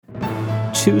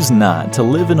Choose not to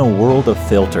live in a world of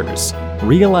filters.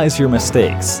 Realize your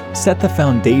mistakes. Set the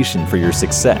foundation for your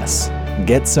success.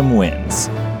 Get some wins.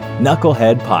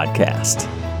 Knucklehead Podcast.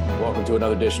 Welcome to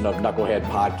another edition of Knucklehead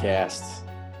Podcast.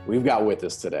 We've got with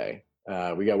us today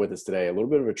a little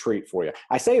bit of a treat for you.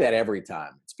 I say that every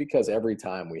time. It's because every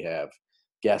time we have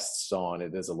guests on,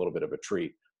 it is a little bit of a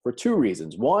treat for two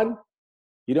reasons. One,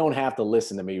 you don't have to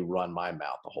listen to me run my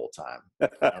mouth the whole time.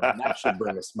 And that should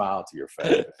bring a smile to your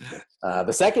face.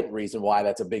 The second reason why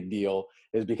that's a big deal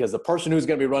is because the person who's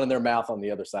going to be running their mouth on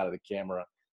the other side of the camera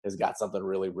has got something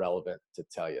really relevant to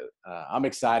tell you. I'm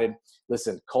excited.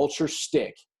 Listen, Culture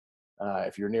Stick.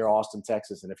 If you're near Austin,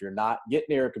 Texas, and if you're not, get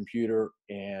near a computer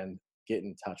and get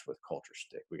in touch with Culture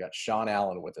Stick. We got Sean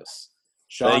Allen with us.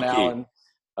 Sean Allen.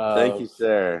 Thank you,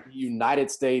 sir. The United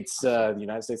States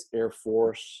Air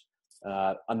Force.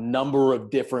 A number of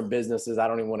different businesses. I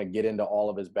don't even want to get into all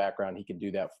of his background. He can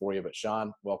do that for you. But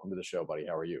Sean, welcome to the show, buddy.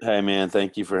 How are you? Hey, man.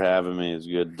 Thank you for having me. It's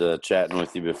good chatting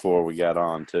with you before we got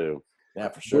on, too. Yeah,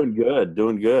 for sure.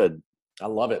 Doing good. I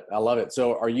love it.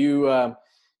 So are you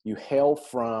you hail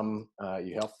from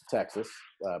Texas?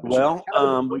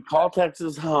 We call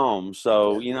Texas home.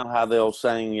 So you know how the old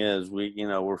saying is,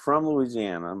 we're from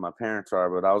Louisiana. My parents are,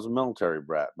 but I was a military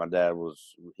brat. My dad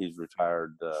he's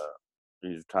retired.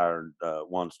 He's retired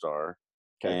one-star.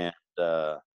 Okay.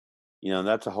 And,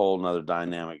 that's a whole nother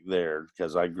dynamic there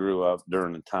because I grew up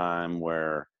during a time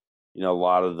where, a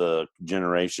lot of the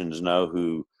generations know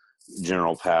who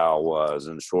General Powell was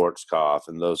and Schwarzkopf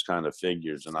and those kind of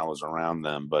figures, and I was around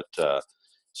them. But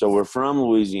so we're from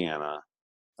Louisiana,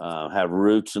 have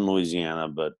roots in Louisiana,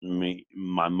 but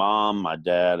my mom, my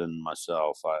dad, and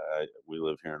myself, we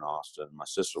live here in Austin. My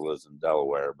sister lives in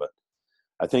Delaware, but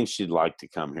I think she'd like to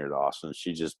come here to Austin.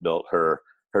 She just built her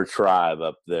tribe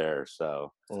up there.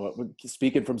 So, well,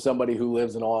 speaking from somebody who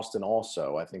lives in Austin,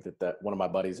 also, I think that one of my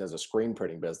buddies has a screen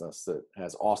printing business that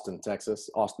has Austin, Texas,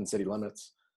 Austin city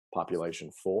limits,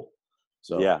 population full.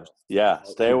 So yeah,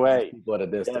 stay away. People at a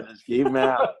distance. Yeah, just keep them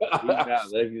out.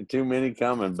 There's too many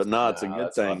coming, but no, it's a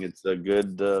good thing. Fun. It's a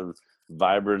good,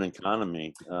 vibrant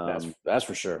economy. That's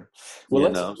for sure.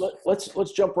 Well,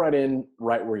 let's jump right in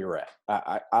right where you're at.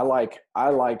 I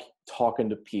like talking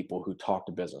to people who talk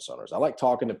to business owners. I like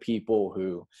talking to people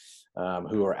who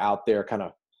are out there kind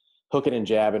of hooking and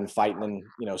jabbing, fighting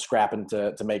and scrapping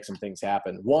to make some things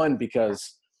happen. One,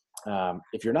 because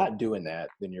if you're not doing that,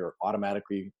 then you're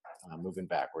automatically moving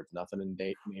backwards. Nothing in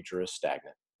nature is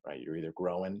stagnant, right? You're either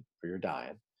growing or you're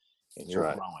dying, and you're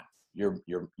growing.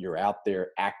 You're out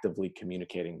there actively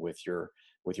communicating with your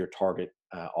target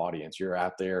audience. You're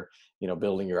out there,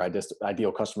 building your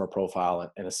ideal customer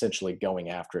profile and essentially going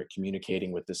after it,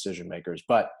 communicating with decision makers.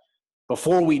 But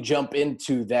before we jump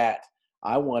into that,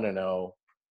 I want to know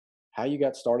how you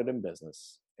got started in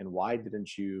business and why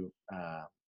didn't you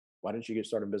get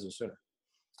started in business sooner?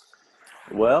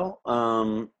 Well,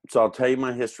 so I'll tell you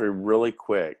my history really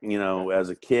quick. As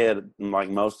a kid, like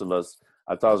most of us,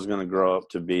 I thought I was going to grow up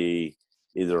to be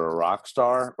either a rock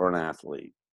star or an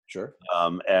athlete. Sure.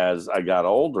 As I got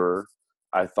older,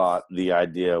 I thought the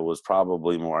idea was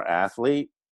probably more athlete,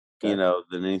 than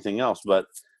anything else. But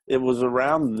it was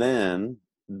around then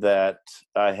that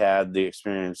I had the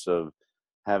experience of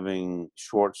having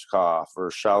Schwarzkopf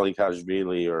or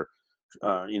Shalikashvili or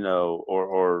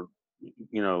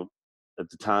at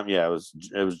the time, it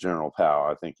was General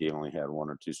Powell. I think he only had 1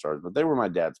 or 2 stars, but they were my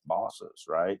dad's bosses,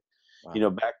 right?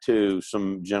 Wow. Back to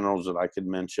some generals that I could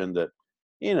mention that,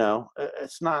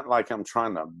 it's not like I'm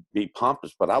trying to be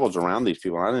pompous, but I was around these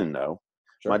people. I didn't know.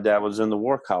 Sure. My dad was in the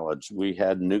War College. We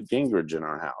had Newt Gingrich in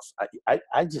our house.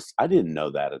 I didn't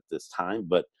know that at this time,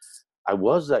 but I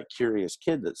was that curious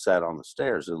kid that sat on the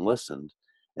stairs and listened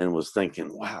and was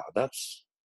thinking, wow,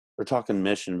 we're talking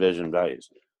mission, vision, values.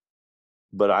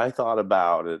 But I thought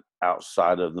about it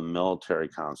outside of the military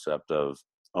concept of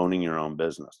owning your own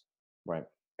business. Right.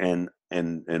 And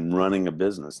running a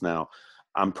business. Now,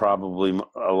 I'm probably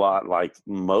a lot like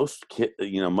most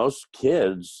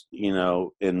kids,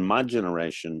 in my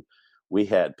generation, we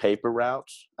had paper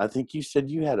routes. I think you said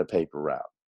you had a paper route.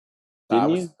 No,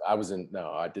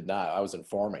 I did not. I was in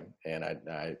farming and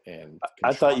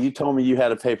I thought you told me you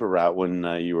had a paper route when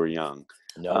you were young.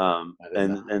 No,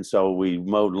 and so we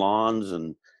mowed lawns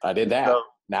and I did that.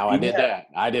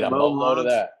 I did a boatload of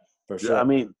that for sure. I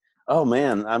mean, oh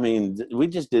man, we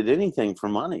just did anything for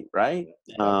money, right?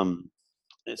 Yeah.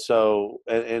 So,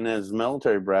 and as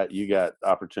military brat, you got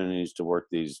opportunities to work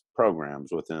these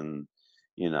programs within,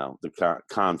 the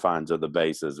confines of the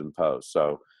bases and posts.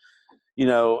 So,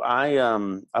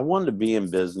 I wanted to be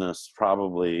in business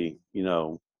probably,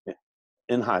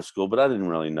 in high school, but I didn't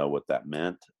really know what that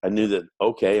meant. I knew that,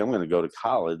 okay, I'm going to go to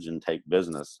college and take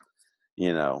business,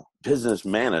 business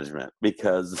management,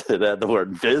 because it had the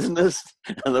word business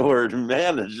and the word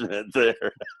management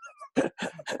there.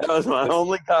 That was my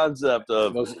only concept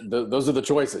of those are the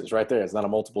choices right there. It's not a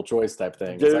multiple choice type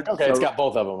thing. Dude, it's like, okay, so it's got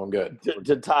both of them. I'm good.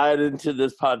 To tie it into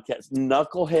this podcast,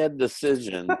 knucklehead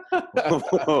decision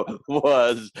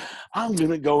was, I'm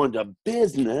going to go into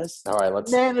business. All right,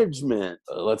 management.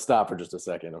 Let's stop for just a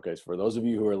second. Okay, so for those of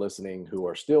you who are listening, who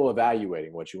are still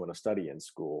evaluating what you want to study in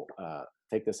school,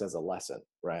 take this as a lesson,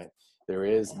 right? There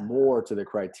is more to the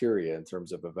criteria in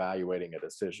terms of evaluating a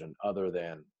decision other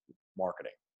than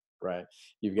marketing. Right.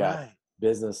 You've got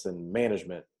business and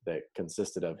management that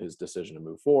consisted of his decision to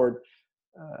move forward.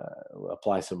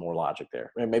 Apply some more logic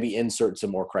there, and maybe insert some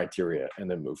more criteria and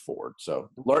then move forward. So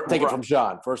take it from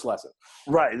Sean. First lesson.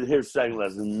 Right. Here's second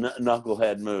lesson.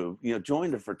 Knucklehead move.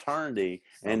 Joined a fraternity,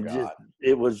 and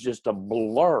it was just a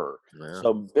blur. Yeah.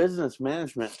 So business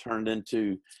management turned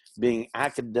into being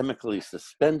academically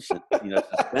suspended. And that's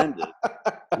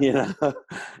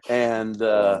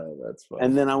funny.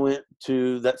 And then I went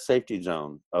to that safety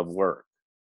zone of work.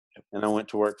 And I went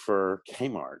to work for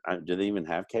Kmart. Do they even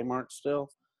have Kmart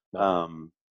still? No.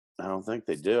 I don't think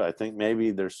they do. I think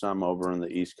maybe there's some over on the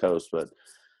East Coast, but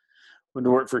went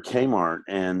to work for Kmart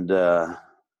and,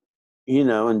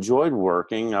 enjoyed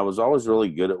working. I was always really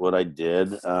good at what I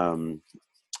did. And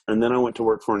then I went to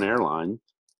work for an airline,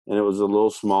 and it was a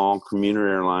little small commuter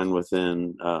airline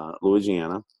within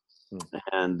Louisiana.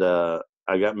 And I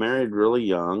got married really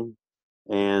young,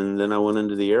 and then I went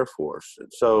into the Air Force.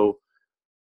 So,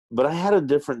 but I had a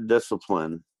different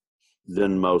discipline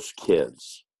than most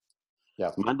kids.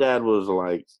 Yeah. My dad was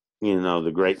like,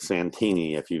 the Great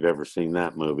Santini, if you've ever seen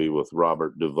that movie with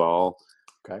Robert Duvall.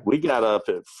 Okay. We got up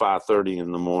at 5:30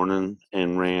 in the morning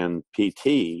and ran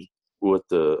PT with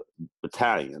the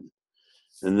battalion.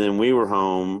 And then we were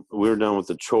home, we were done with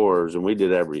the chores, and we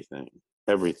did everything.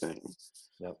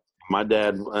 Yep. My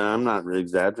dad, I'm not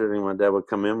exaggerating, my dad would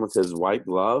come in with his white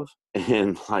glove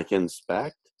and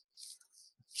inspect.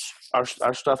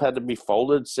 Our stuff had to be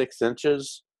folded 6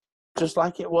 inches, just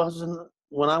like it was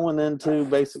when I went into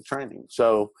basic training.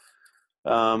 So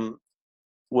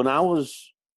when I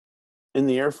was in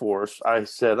the Air Force, I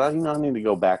said, I need to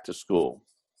go back to school.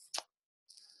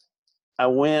 I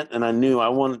went and I knew I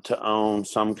wanted to own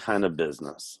some kind of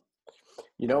business.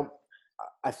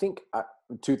 I think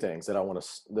two things that I want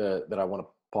to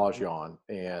pause you on.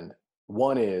 And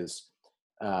one is,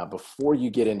 before you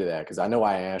get into that, because I know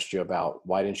I asked you about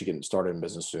why didn't you get started in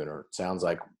business sooner? It sounds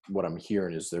like what I'm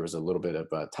hearing is there was a little bit of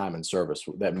time and service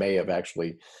that may have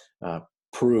actually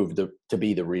proved to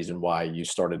be the reason why you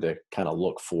started to kind of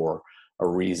look for a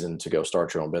reason to go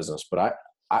start your own business. But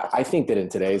I think that in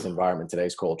today's environment,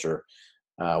 today's culture,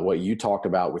 what you talked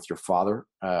about with your father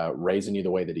raising you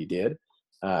the way that he did,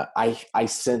 I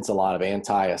sense a lot of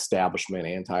anti-establishment,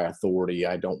 anti-authority.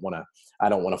 I don't want to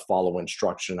follow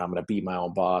instruction. I'm going to be my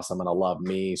own boss. I'm going to love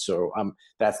me. So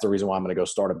that's the reason why I'm going to go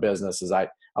start a business, is I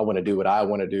want to do what I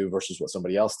want to do versus what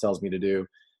somebody else tells me to do.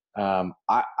 I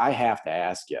have to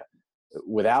ask you,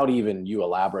 without even you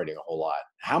elaborating a whole lot,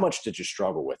 how much did you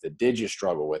struggle with it? Did you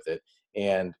struggle with it?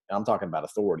 And I'm talking about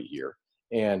authority here.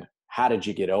 And how did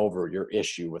you get over your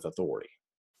issue with authority?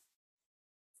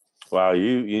 Wow,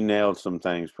 you nailed some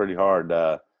things pretty hard.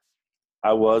 I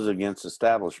was against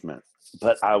establishment,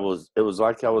 but it was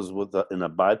like I was in a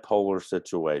bipolar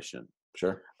situation.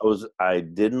 Sure.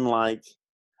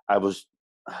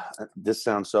 This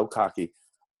sounds so cocky.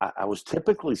 I was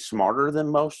typically smarter than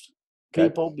most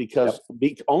people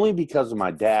only because of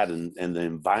my dad and the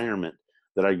environment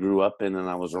that I grew up in, and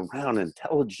I was around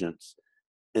intelligence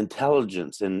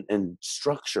and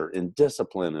structure and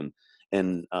discipline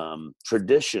and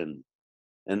tradition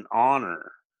and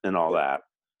honor and all that.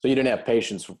 So you didn't have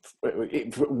patience.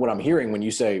 What I'm hearing when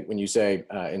you say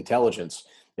intelligence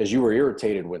is you were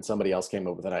irritated when somebody else came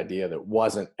up with an idea that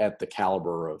wasn't at the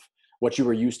caliber of what you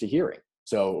were used to hearing.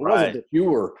 So it wasn't that you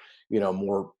were,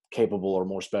 more capable or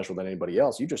more special than anybody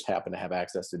else. You just happened to have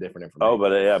access to different information. Oh,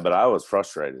 but I was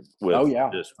frustrated with. Oh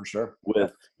yeah, for sure.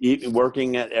 With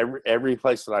working at every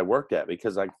place that I worked at,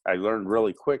 because I learned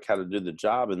really quick how to do the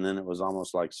job, and then it was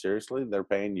almost like, seriously, they're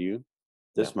paying you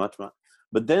this much money.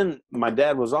 But then my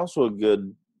dad was also a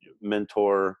good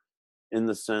mentor in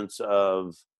the sense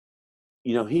of,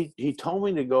 he told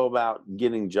me to go about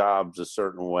getting jobs a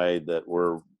certain way that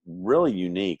were really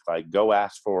unique, like go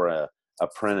ask for a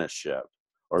apprenticeship,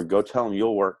 or go tell them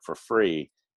you'll work for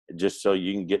free just so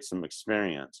you can get some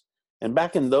experience. And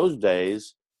back in those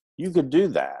days, you could do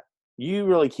that. You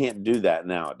really can't do that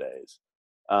nowadays.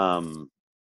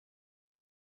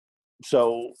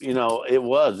 so, it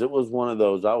was one of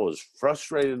those, I was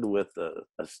frustrated with the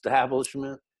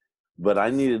establishment, but I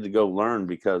needed to go learn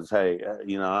because, hey,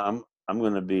 I'm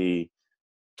going to be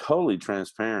totally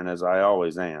transparent as I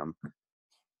always am.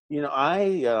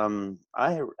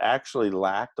 I actually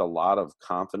lacked a lot of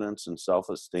confidence and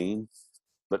self-esteem,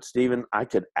 but Stephen, I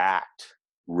could act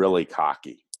really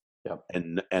cocky. Yep.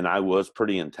 And I was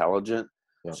pretty intelligent.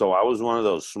 Yep. So I was one of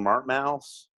those smart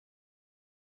mouths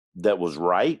that was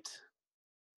right.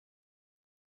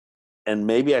 And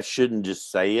maybe I shouldn't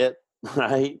just say it,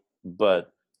 right?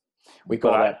 But we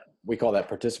call that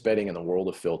participating in the world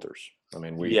of filters. I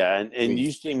mean,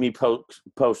 you see me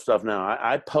post stuff now.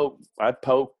 I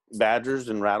poke badgers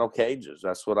and rattle cages.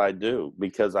 That's what I do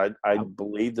because I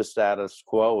believe the status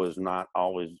quo is not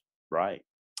always right.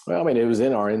 Well, I mean, it was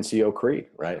in our NCO creed,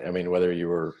 right? I mean, whether you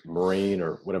were Marine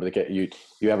or whatever the case,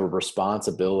 you have a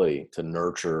responsibility to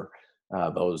nurture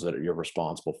those that you're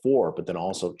responsible for, but then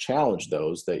also challenge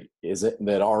those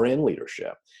that are in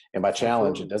leadership. And by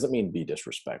challenge, Absolutely. It doesn't mean be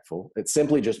disrespectful. It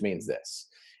simply just means this.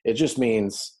 It just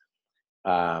means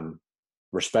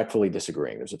respectfully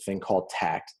disagreeing. There's a thing called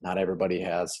tact. Not everybody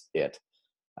has it.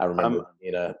 I remember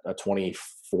being a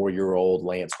 24-year-old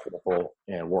Lance Corporal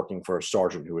and working for a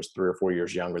sergeant who was 3 or 4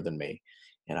 years younger than me.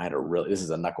 And I had this is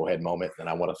a knucklehead moment, and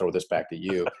I want to throw this back to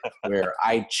you, where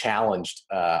I challenged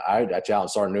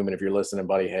Sergeant Newman, if you're listening,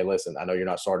 buddy, hey, listen, I know you're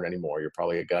not sergeant anymore. You're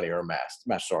probably a gunny or a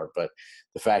master sergeant. But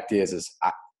the fact is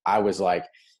I was like,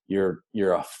 you're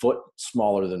a foot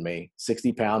smaller than me,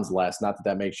 60 pounds less. Not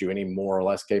that makes you any more or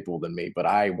less capable than me, but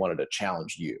I wanted to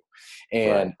challenge you.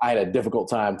 And right. I had a difficult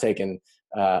time taking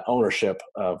ownership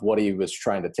of what he was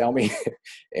trying to tell me.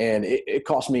 And it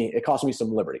cost me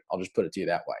some liberty. I'll just put it to you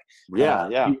that way.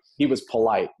 Yeah. He was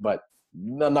polite, but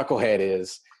the knucklehead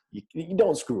is you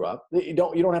don't screw up. You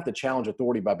don't have to challenge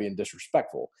authority by being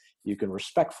disrespectful. You can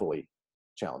respectfully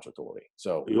challenge authority.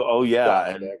 So,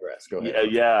 I digress. Go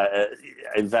ahead. Yeah.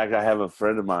 In fact, I have a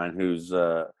friend of mine who's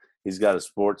he's got a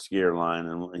sports gear line,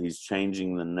 and he's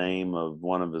changing the name of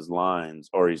one of his lines,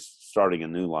 or he's starting a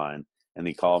new line. And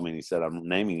he called me and he said, "I'm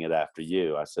naming it after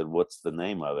you." I said, "What's the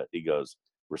name of it?" He goes,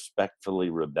 "Respectfully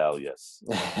Rebellious."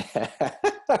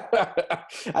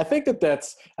 I think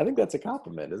that's a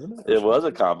compliment, isn't it? It was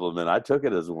a compliment. I took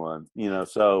it as one.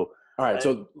 So. All right.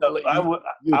 So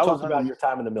you talked about your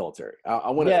time in the military. I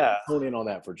want to hone in on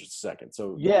that for just a second.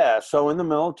 So So in the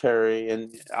military,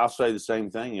 and I'll say the same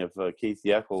thing if Keith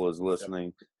Yeckel is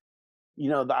listening.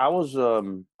 Yep. I was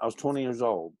 20 years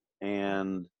old,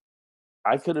 and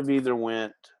I could have either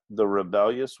went the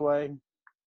rebellious way,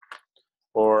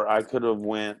 or I could have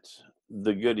went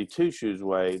the goody two shoes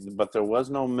way. But there was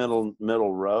no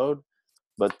middle road.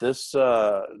 But this.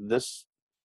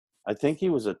 I think he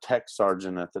was a tech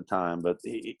sergeant at the time, but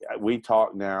we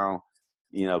talk now,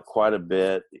 quite a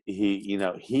bit. He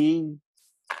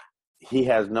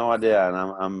has no idea, and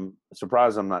I'm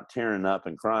surprised I'm not tearing up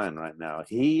and crying right now.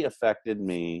 He affected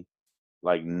me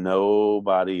like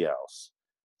nobody else.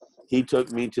 He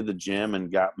took me to the gym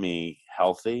and got me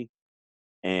healthy,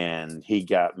 and he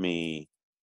got me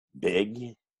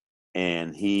big,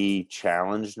 and he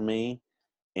challenged me,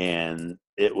 and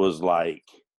it was like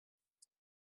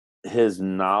his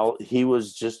knowledge. He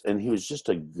was just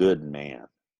a good man.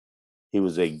 He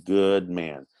was a good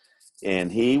man,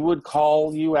 and he would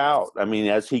call you out. I mean,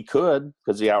 as he could,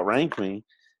 because he outranked me,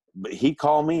 but he'd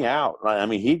call me out. I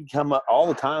mean, he'd come up all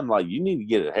the time like, "You need to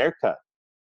get a haircut.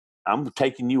 I'm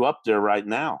taking you up there right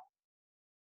now."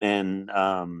 And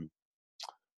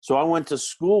so I went to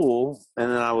school, and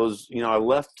then I was, I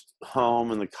left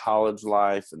home in the college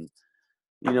life, and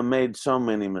made so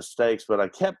many mistakes, but I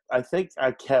think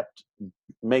I kept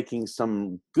making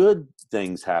some good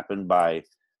things happen I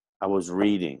was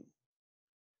reading,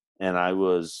 and I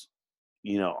was,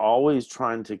 always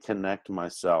trying to connect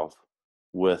myself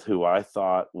with who I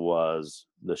thought was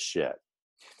the shit.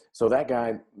 So that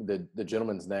guy, the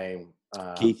gentleman's name,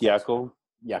 Keith Yeckel.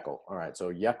 Yeckel. All right.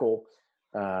 So Yeckel,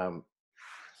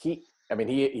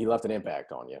 he left an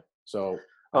impact on you. So,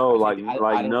 like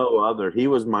no other. He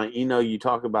was my, you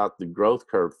talk about the growth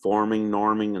curve, forming,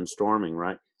 norming, and storming,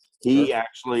 right? He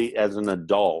actually, as an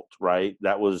adult, right?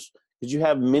 That was, because you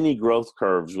have many growth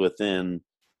curves within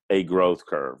a growth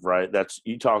curve, right?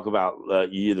 You talk about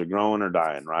you either growing or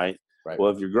dying, right? Right.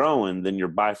 Well, if you're growing, then you're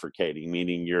bifurcating,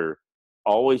 meaning you're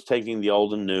always taking the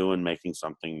old and new and making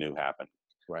something new happen.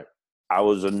 Right. I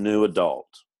was a new adult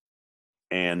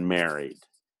and married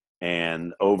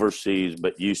and overseas,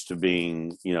 but used to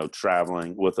being,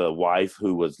 traveling with a wife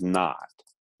who was not.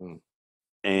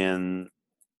 And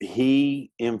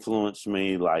he influenced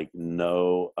me like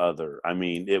no other. I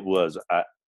mean, it was,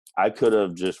 I could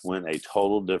have just went a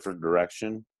total different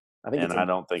direction, and I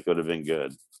don't think it would have been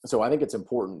good. So I think it's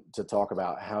important to talk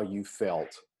about how you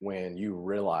felt when you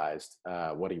realized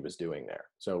what he was doing there.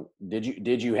 So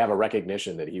did you have a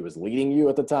recognition that he was leading you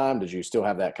at the time? Did you still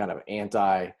have that kind of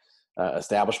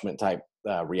anti-establishment type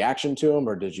reaction to him,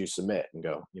 or did you submit and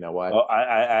go, you know what? Oh,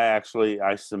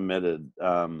 I submitted.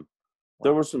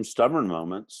 There were some stubborn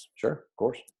moments. Sure, of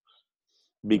course.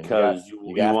 Because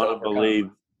you want to believe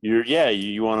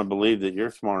you want to believe that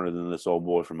you're smarter than this old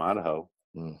boy from Idaho.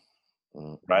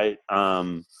 Right?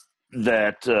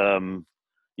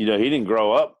 He didn't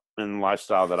grow up in the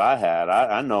lifestyle that I had.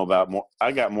 I know about more.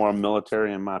 I got more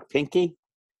military in my pinky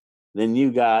than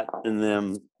you got in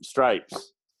them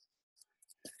stripes.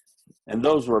 And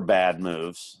those were bad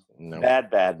moves.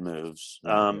 Bad moves.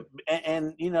 And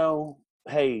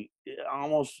hey,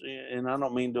 almost, and I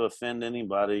don't mean to offend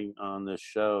anybody on this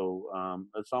show.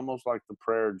 It's almost like the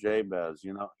prayer of Jabez.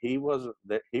 He was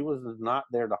not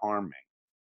there to harm me.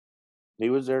 He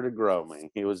was there to grow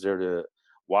me. He was there to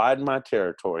widen my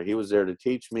territory. He was there to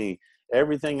teach me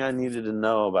everything I needed to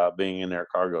know about being an air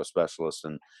cargo specialist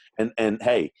and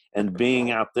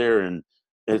being out there and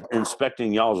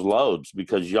inspecting y'all's loads,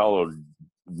 because y'all are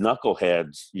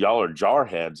knuckleheads, y'all are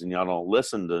jarheads, and y'all don't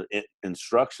listen to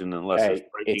instruction unless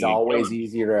it's always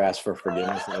easier to ask for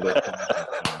forgiveness than it is.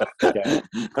 Okay?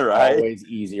 Right? Always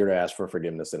easier to ask for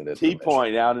forgiveness than it is.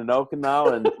 T-Point out in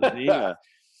Okinawa and Medina.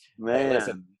 Man,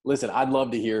 hey, listen, I'd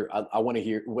love to hear. I want to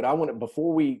hear what I want to,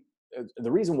 before we, the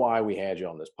reason why we had you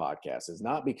on this podcast is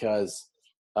not because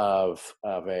of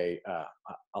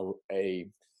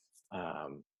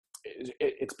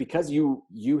it's because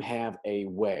you have a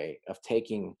way of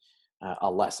taking a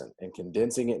lesson and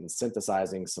condensing it and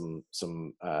synthesizing some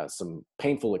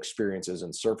painful experiences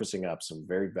and surfacing up some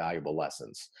very valuable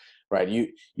lessons, right?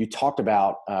 You talked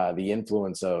about the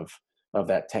influence of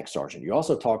that tech sergeant. You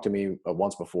also talked to me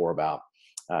once before about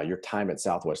your time at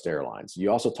Southwest Airlines.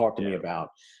 You also talked to me about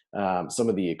some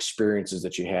of the experiences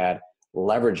that you had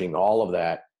leveraging all of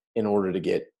that in order to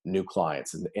get new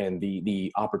clients and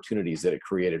the opportunities that it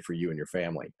created for you and your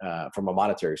family from a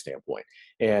monetary standpoint.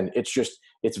 And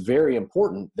it's very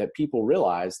important that people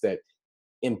realize that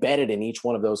embedded in each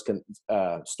one of those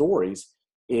stories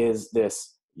is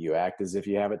this: you act as if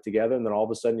you have it together, and then all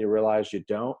of a sudden you realize you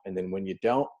don't. And then when you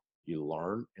don't, you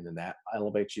learn, and then that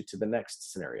elevates you to the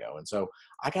next scenario. And so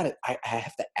I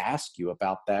have to ask you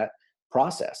about that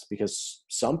process, because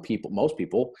most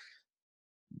people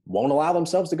won't allow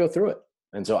themselves to go through it.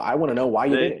 And so I want to know why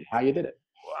you did it, how you did it.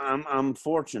 I'm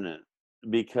fortunate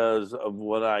because of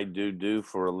what I do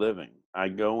for a living. I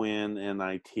go in and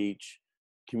I teach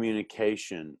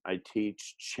communication. I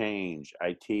teach change.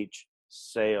 I teach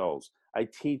sales. I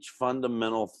teach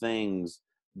fundamental things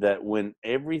that when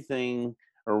everything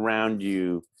around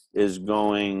you is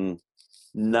going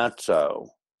nutso,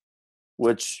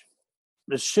 which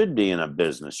it should be in a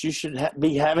business. You should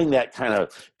be having that kind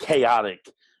of chaotic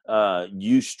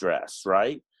eustress,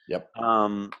 right? Yep.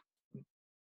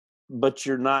 But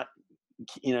you're not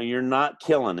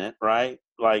killing it, right?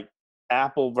 Like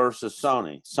Apple versus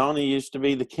Sony. Sony used to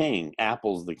be the king.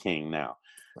 Apple's the king now.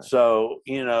 Right. So,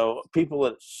 people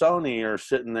at Sony are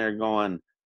sitting there going,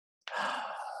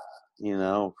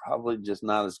 probably just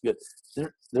not as good.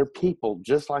 They're people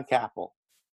just like Apple.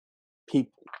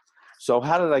 People. So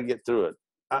how did I get through it?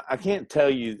 I can't tell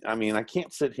you. I mean, I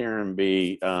can't sit here and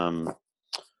be, I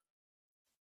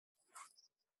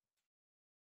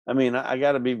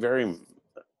got to be very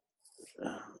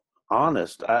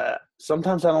honest.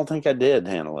 Sometimes I don't think I did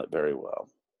handle it very well.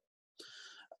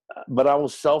 But I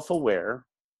was self-aware.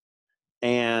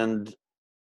 And,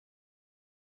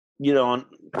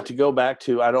 to go back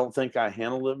to, I don't think I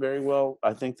handled it very well.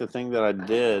 I think the thing that I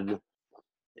did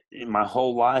in my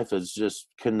whole life is just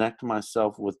connect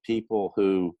myself with people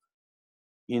who,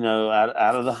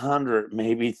 out of the 100,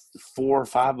 maybe 4 or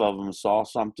 5 of them saw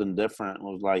something different and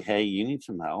was like, hey, you need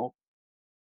some help.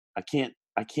 I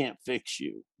can't fix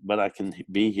you, but I can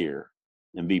be here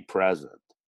and be present.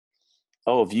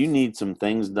 Oh, if you need some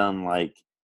things done, like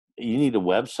you need a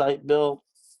website built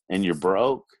and you're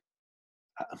broke,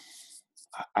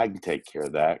 I can take care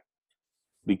of that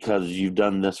because you've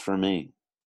done this for me.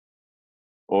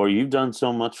 Or you've done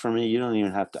so much for me, you don't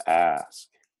even have to ask,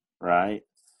 right?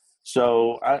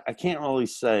 So I can't really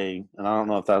say, and I don't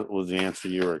know if that was the answer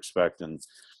you were expecting.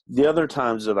 The other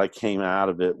times that I came out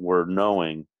of it were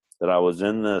knowing that I was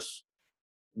in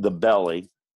the belly,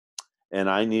 and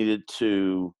I needed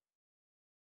to,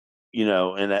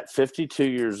 and at 52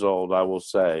 years old, I will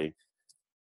say,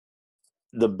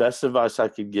 the best advice I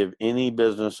could give any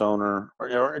business owner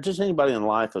or just anybody in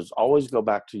life is always go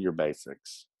back to your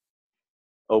basics.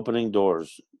 Opening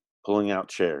doors, pulling out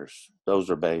chairs,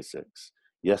 those are basics.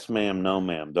 Yes, ma'am, no,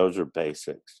 ma'am, those are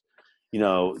basics.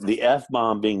 The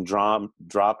F-bomb being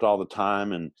dropped all the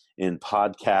time and in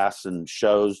podcasts and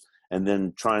shows, and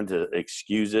then trying to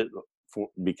excuse it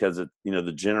because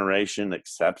the generation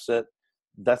accepts it.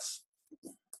 That's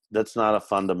not a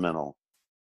fundamental.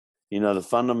 The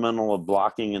fundamental of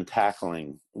blocking and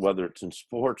tackling, whether it's in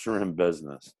sports or in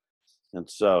business. And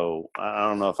so I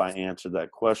don't know if I answered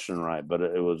that question right, but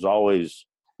it was always.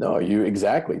 No, you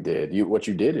exactly did. What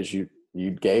you did is you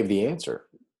gave the answer.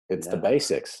 It's the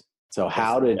basics. So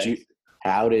how did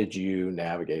you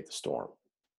navigate the storm?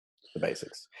 The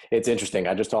basics. It's interesting.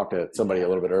 I just talked to somebody a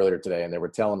little bit earlier today, and they were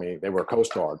telling me they were a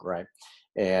Coast Guard, right?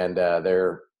 And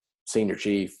their senior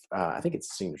chief, I think it's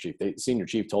the senior chief. The senior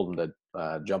chief told them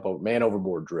to jump over, man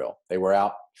overboard drill. They were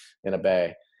out in a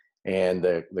bay, and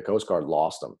the Coast Guard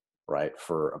lost them, right,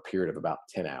 for a period of about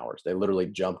 10 hours. They literally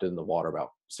jumped in the water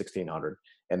about 1600,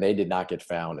 and they did not get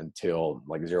found until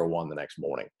like 01 the next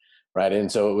morning. Right.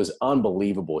 And so it was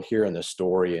unbelievable hearing this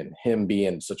story and him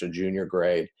being such a junior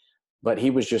grade. But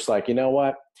he was just like, you know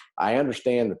what? I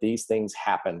understand that these things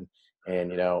happen.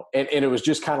 And, and it was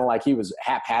just kind of like he was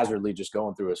haphazardly just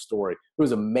going through a story. It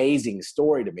was an amazing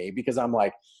story to me because I'm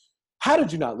like, how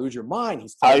did you not lose your mind?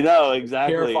 I know,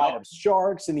 exactly. Terrified of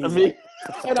sharks. And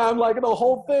and I'm like, the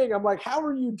whole thing, I'm like, how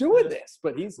are you doing this?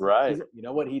 But he's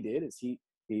what he did is he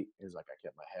is like, I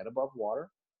kept my head above water.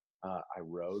 I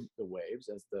rode the waves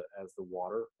as the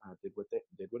water did what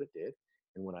it did,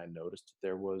 and when I noticed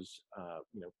there was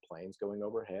planes going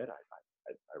overhead,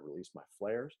 I released my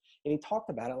flares, and he talked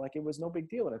about it like it was no big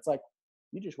deal, and it's like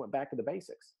you just went back to the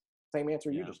basics. Same answer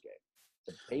you just gave.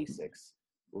 The basics,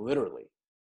 literally,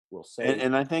 will save.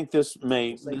 And I think this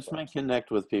may connect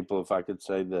with people if I could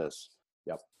say this.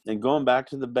 Yep. And going back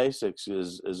to the basics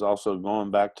is also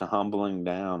going back to humbling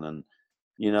down and.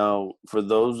 For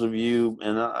those of you,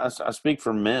 and I speak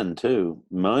for men too,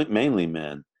 mainly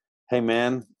men. Hey,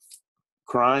 man,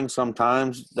 crying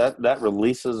sometimes that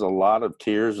releases a lot of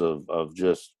tears of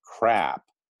just crap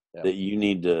that you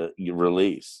need to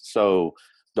release. So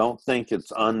don't think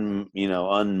it's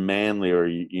unmanly or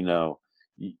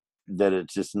that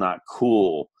it's just not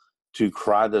cool to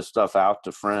cry this stuff out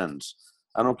to friends.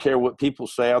 I don't care what people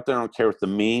say out there. I don't care what the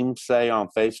memes say on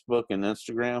Facebook and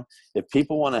Instagram. If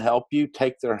people want to help you,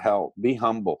 take their help. Be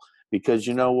humble. Because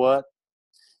you know what?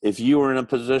 If you were in a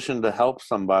position to help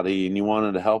somebody and you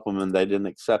wanted to help them and they didn't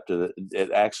accept it,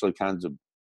 it actually kind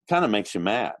of makes you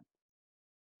mad.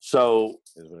 So,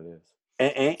 is what it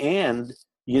is. And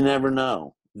you never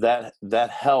know. That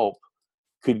help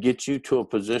could get you to a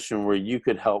position where you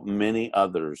could help many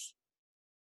others.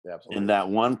 Absolutely. And that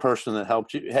one person that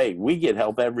helped you, hey, we get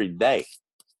help every day.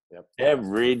 Yep.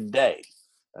 Every day.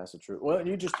 That's the truth. Well,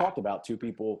 you just talked about two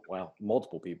people, well,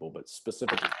 multiple people, but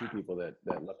specifically two people that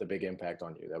left a big impact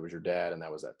on you. That was your dad, and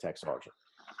that was that tech sergeant.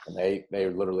 And they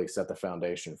literally set the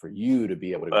foundation for you to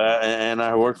be able to. And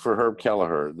I worked for Herb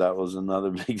Kelleher. That was another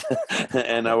big.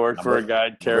 And I worked for a guy,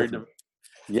 Terry.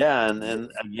 Yeah, and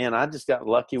again, I just got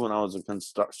lucky when I was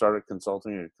started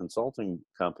consulting a consulting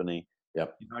company.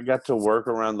 Yep. I got to work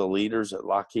around the leaders at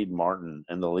Lockheed Martin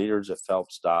and the leaders at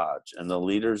Phelps Dodge and the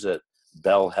leaders at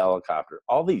Bell Helicopter,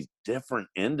 all these different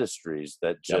industries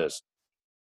that just,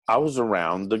 I was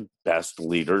around the best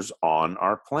leaders on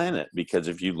our planet because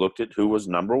if you looked at who was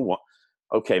number one,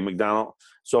 okay, McDonald.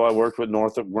 So I worked with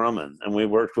Northrop Grumman and we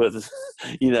worked with,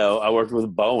 I worked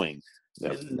with Boeing.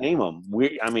 Name them.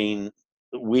 We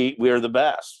are the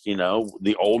best,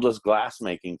 the oldest glass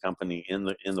making company in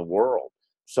the world.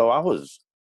 So I don't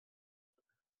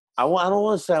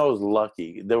want to say I was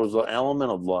lucky. There was an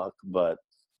element of luck, but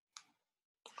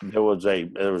there was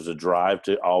a drive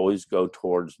to always go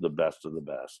towards the best of the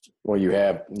best. Well, you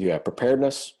have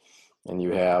preparedness and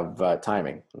you have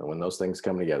timing. When those things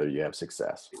come together, you have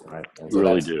success, right? And so you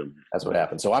really do. That's what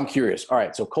happens. So I'm curious. All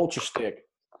right. So Culture Stick,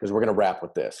 because we're going to wrap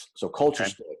with this. So Culture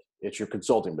Stick, it's your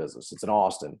consulting business. It's in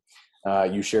Austin.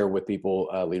 You share with people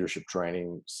leadership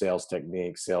training, sales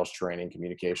techniques, sales training,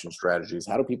 communication strategies.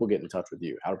 How do people get in touch with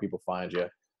you? How do people find you?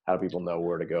 How do people know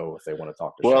where to go if they want to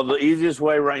talk to you? Well, the easiest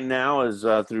way right now is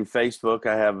through Facebook.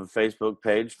 I have a Facebook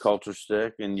page, Culture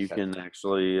Stick, and you can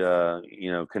actually,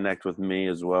 connect with me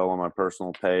as well on my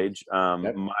personal page.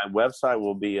 My website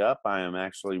will be up. I am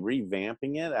actually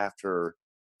revamping it after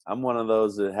I'm one of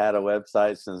those that had a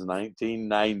website since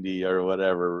 1990 or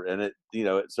whatever, and it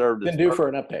served. It's due for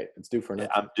an update. It's due for an update.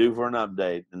 I'm due for an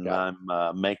update, and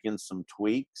I'm making some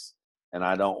tweaks, and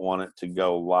I don't want it to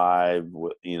go live,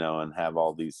 and have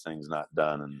all these things not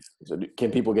done. And so, can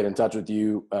people get in touch with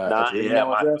you?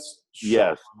 Email address?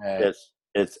 Yes.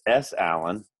 It's S.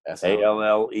 Allen,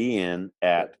 Allen,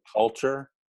 at culture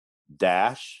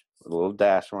dash, with a little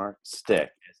dash mark, stick,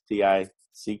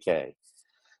 STICK.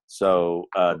 So,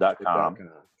 .com.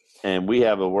 And we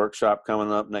have a workshop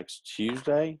coming up next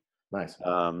Tuesday. Nice.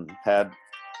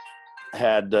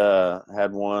 Had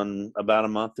one about a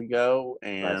month ago,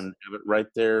 and have it right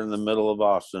there in the middle of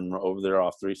Austin, over there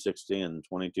off 360 and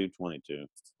 2222.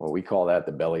 Well, we call that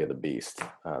the belly of the beast.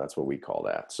 That's what we call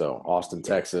that. So Austin,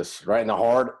 Texas, right in the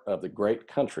heart of the great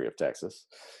country of Texas.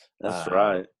 That's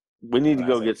right. We need to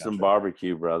go get some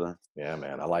barbecue, brother. Yeah,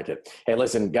 man. I like it. Hey,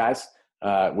 listen, guys,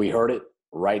 we heard it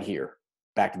right here.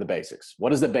 Back to the basics.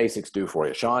 What does the basics do for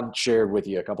you? Sean shared with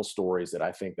you a couple stories that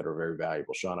I think that are very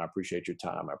valuable. Sean, I appreciate your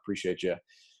time. I appreciate you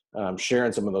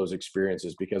sharing some of those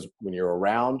experiences, because when you're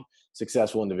around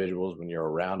successful individuals, when you're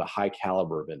around a high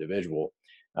caliber of individual,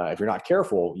 if you're not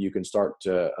careful, you can start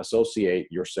to associate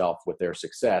yourself with their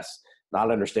success,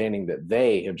 not understanding that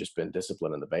they have just been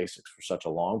disciplined in the basics for such a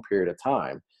long period of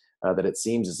time that it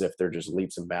seems as if they're just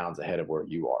leaps and bounds ahead of where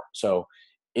you are. So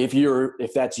if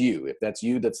that's you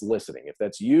that's listening, if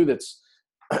that's you that's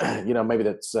maybe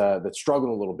that's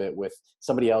struggling a little bit with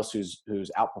somebody else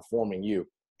who's outperforming you,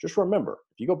 just remember,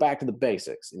 if you go back to the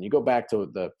basics and you go back to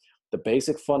the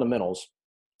basic fundamentals,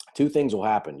 two things will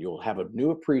happen. You'll have a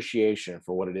new appreciation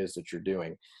for what it is that you're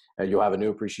doing. You'll have a new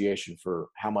appreciation for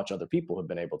how much other people have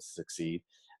been able to succeed.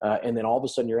 And then all of a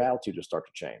sudden your attitude will start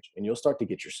to change, and you'll start to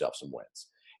get yourself some wins,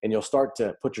 and you'll start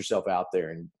to put yourself out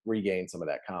there and regain some of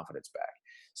that confidence back.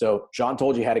 So Sean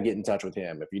told you how to get in touch with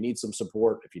him. If you need some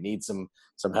support, if you need some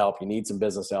help, you need some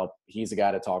business help, he's the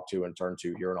guy to talk to and turn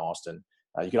to here in Austin.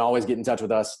 You can always get in touch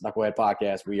with us, Knucklehead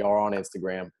Podcast. We are on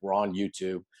Instagram. We're on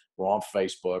YouTube. We're on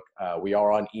Facebook. We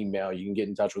are on email. You can get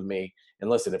in touch with me. And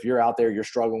listen, if you're out there, you're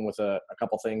struggling with a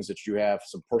couple things that you have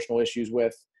some personal issues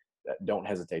with, don't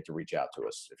hesitate to reach out to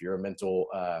us. If you're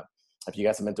if you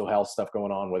got some mental health stuff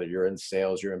going on, whether you're in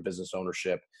sales, you're in business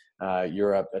ownership,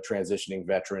 you're a transitioning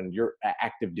veteran, you're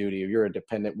active duty, or you're a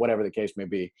dependent, whatever the case may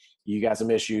be, you got some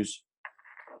issues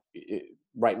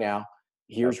right now,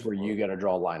 here's where you got to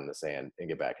draw a line in the sand and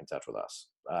get back in touch with us.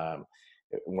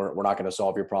 We're not going to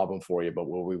solve your problem for you, but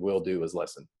what we will do is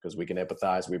listen, because we can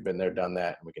empathize. We've been there, done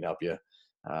that, and we can help you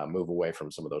move away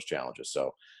from some of those challenges.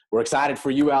 So we're excited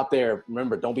for you out there.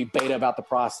 Remember, don't be beta about the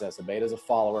process. A beta is a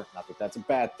follower. Not that that's a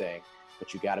bad thing,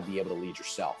 but you got to be able to lead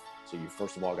yourself. So you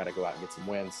first of all got to go out and get some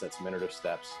wins, set some iterative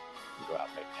steps, and go out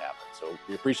and make it happen. So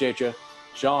we appreciate you,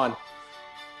 Sean.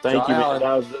 Thank you, man.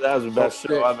 That was the best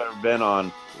show I've ever been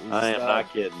on. I am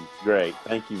not kidding. Great.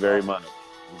 Thank you very much.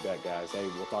 You bet, guys. Hey,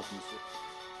 we'll talk to you soon.